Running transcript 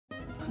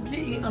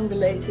completely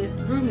unrelated.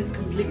 Room is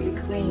completely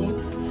clean.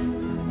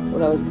 Well,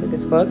 that was quick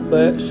as fuck,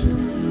 but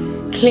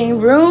clean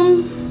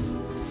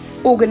room,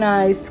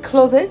 organized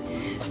closet.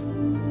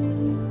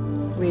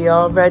 We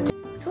all ready.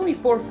 It's only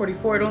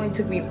 4:44. It only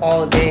took me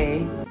all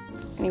day.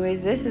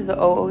 Anyways, this is the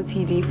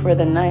OOTD for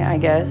the night, I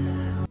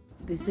guess.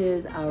 This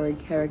is our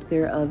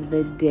character of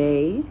the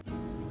day.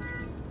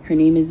 Her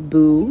name is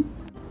Boo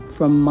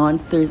from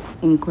Monsters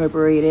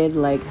Incorporated.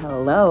 Like,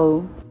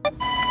 hello.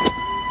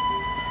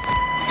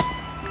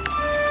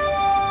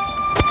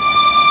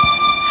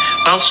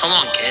 Well, so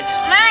long, kid.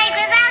 Mike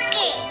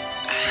Wazowski!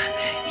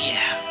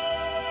 Yeah.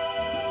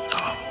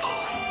 Oh,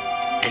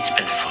 Boo. It's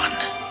been fun.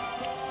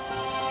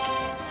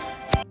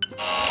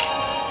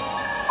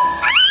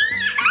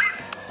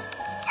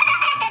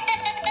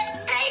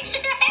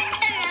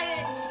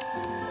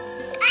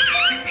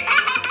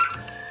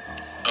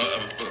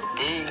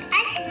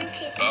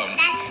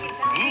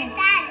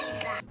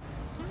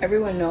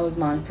 Everyone knows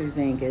Monsters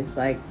Inc. is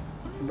like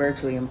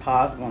virtually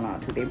impossible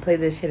not to. They play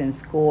this shit in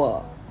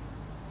school.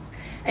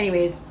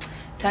 Anyways,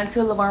 time to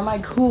LeVar my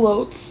cool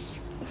oats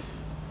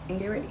and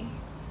get ready.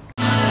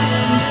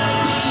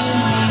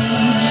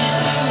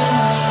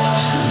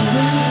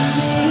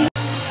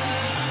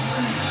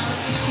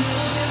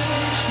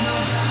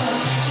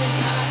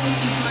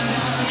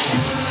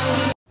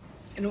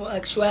 In all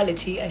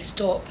actuality, I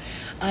stopped.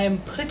 I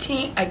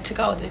took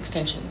out the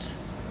extensions.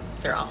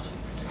 They're off.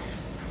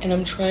 And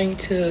I'm trying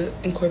to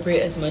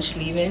incorporate as much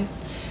leave-in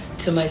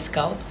to my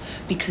scalp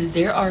because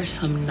there are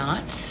some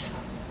knots.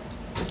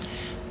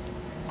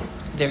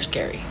 They're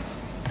scary.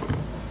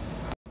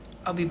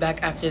 I'll be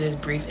back after this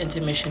brief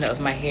intermission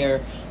of my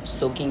hair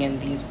soaking in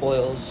these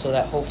oils so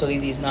that hopefully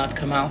these knots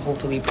come out.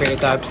 Hopefully, pray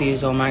to God,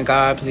 please. Oh my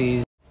God,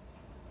 please.